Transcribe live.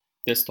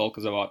This talk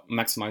is about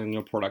maximizing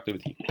your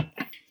productivity.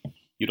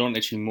 You don't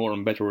achieve more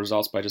and better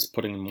results by just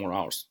putting in more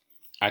hours.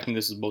 I think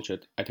this is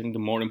bullshit. I think the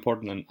more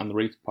important and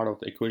underrated part of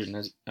the equation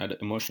is the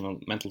emotional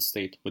mental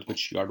state with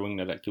which you are doing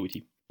that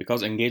activity.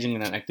 Because engaging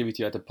in an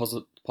activity at a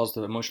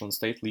positive emotional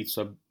state leads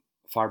to a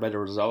far better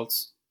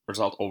result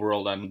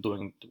overall than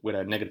doing it with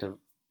a negative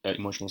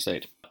emotional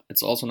state.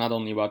 It's also not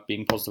only about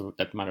being positive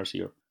that matters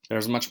here.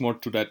 There's much more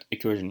to that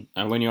equation.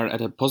 And when you're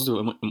at a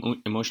positive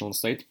emotional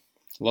state,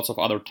 lots of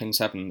other things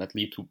happen that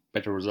lead to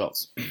better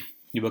results.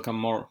 You become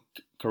more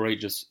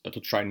courageous to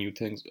try new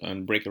things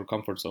and break your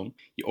comfort zone.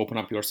 You open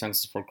up your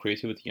senses for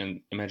creativity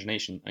and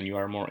imagination, and you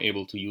are more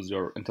able to use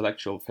your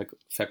intellectual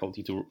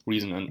faculty to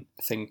reason and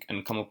think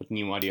and come up with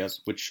new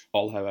ideas, which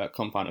all have a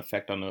compound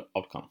effect on the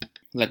outcome.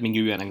 Let me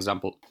give you an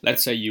example.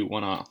 Let's say you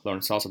want to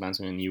learn salsa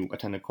dancing and you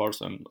attend a course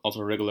and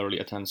also regularly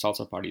attend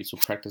salsa parties to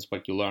practice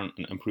what you learn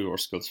and improve your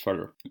skills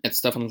further.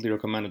 It's definitely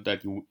recommended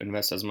that you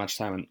invest as much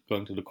time in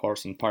going to the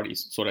course and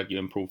parties so that you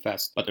improve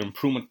fast. But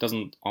improvement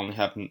doesn't only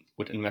happen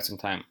with investing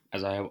time,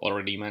 as I have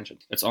already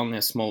mentioned. It's only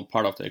a small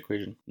part of the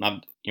equation,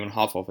 not even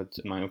half of it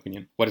in my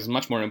opinion. What is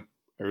much more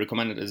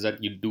recommended is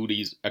that you do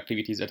these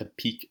activities at a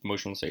peak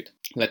emotional state.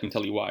 Let me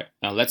tell you why.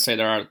 Let's say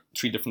there are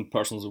 3 different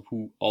persons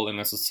who all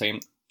invest the same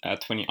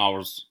 20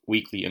 hours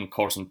weekly in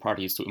course and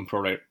parties to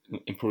improve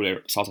their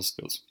salsa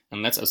skills.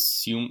 And let's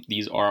assume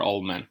these are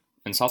all men.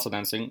 In salsa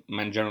dancing,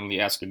 men generally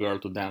ask a girl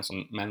to dance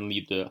and men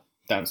lead the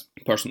dance.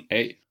 Person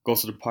A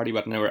goes to the party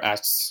but never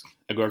asks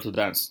a girl to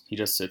dance. He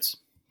just sits.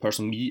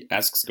 Person B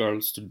asks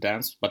girls to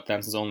dance, but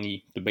dances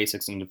only the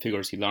basics and the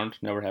figures he learned,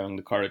 never having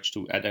the courage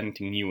to add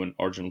anything new and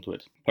original to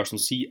it. Person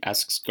C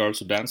asks girls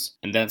to dance,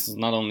 and dances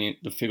not only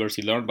the figures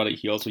he learned, but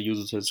he also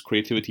uses his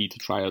creativity to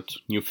try out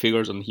new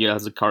figures, and he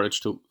has the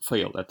courage to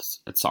fail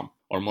at some,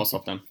 or most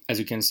of them. As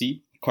you can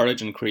see,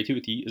 courage and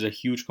creativity is a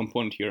huge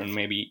component here, and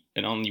maybe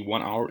in only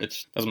 1 hour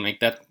it doesn't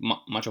make that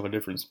much of a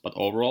difference. But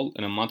overall,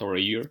 in a month or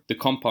a year, the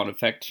compound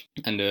effect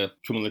and the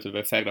cumulative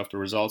effect of the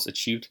results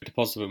achieved with a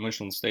positive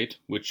emotional state,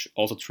 which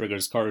also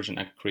triggers courage and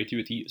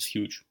creativity, is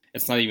huge.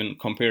 It's not even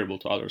comparable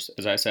to others.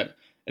 As I said,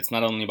 it's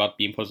not only about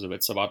being positive,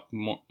 it's about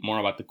more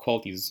about the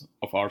qualities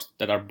of ours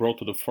that are brought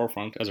to the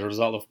forefront as a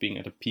result of being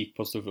at a peak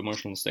positive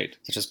emotional state,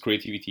 such as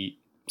creativity,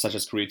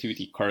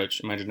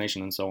 courage,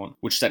 imagination, and so on,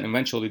 which then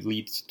eventually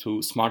leads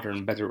to smarter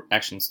and better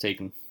actions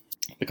taken.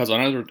 Because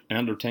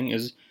another thing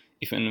is,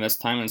 if you invest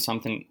time in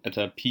something at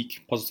a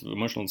peak positive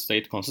emotional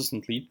state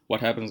consistently, what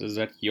happens is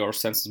that your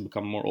senses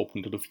become more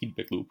open to the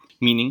feedback loop,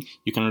 meaning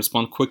you can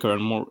respond quicker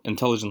and more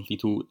intelligently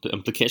to the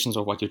implications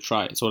of what you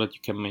try, so that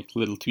you can make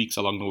little tweaks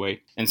along the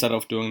way, instead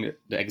of doing it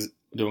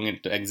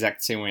the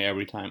exact same way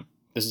every time.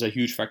 This is a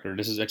huge factor.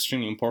 This is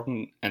extremely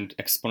important and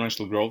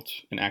exponential growth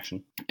in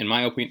action. In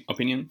my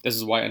opinion, this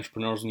is why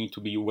entrepreneurs need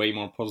to be way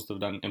more positive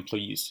than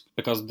employees.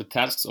 Because the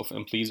tasks of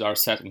employees are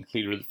set and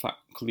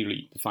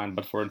clearly defined,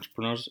 but for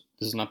entrepreneurs,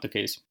 this is not the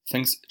case.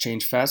 Things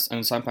change fast,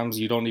 and sometimes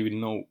you don't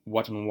even know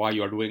what and why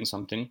you are doing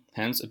something.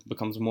 Hence, it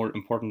becomes more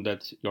important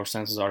that your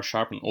senses are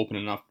sharp and open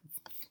enough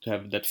to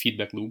have that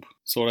feedback loop,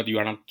 so that you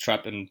are not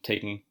trapped in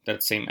taking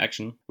that same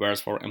action, whereas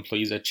for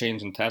employees a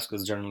change in task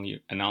is generally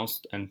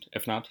announced, and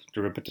if not,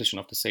 the repetition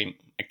of the same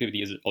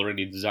activity is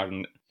already desired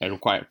and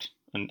required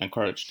and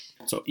encouraged.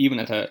 So even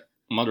at a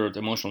moderate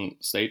emotional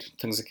state,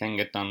 things can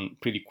get done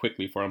pretty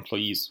quickly for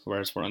employees,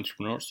 whereas for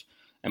entrepreneurs,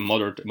 a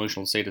moderate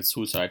emotional state is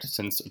suicide,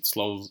 since it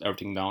slows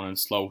everything down, and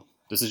slow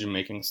decision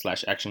making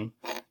 / action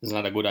is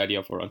not a good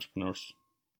idea for entrepreneurs.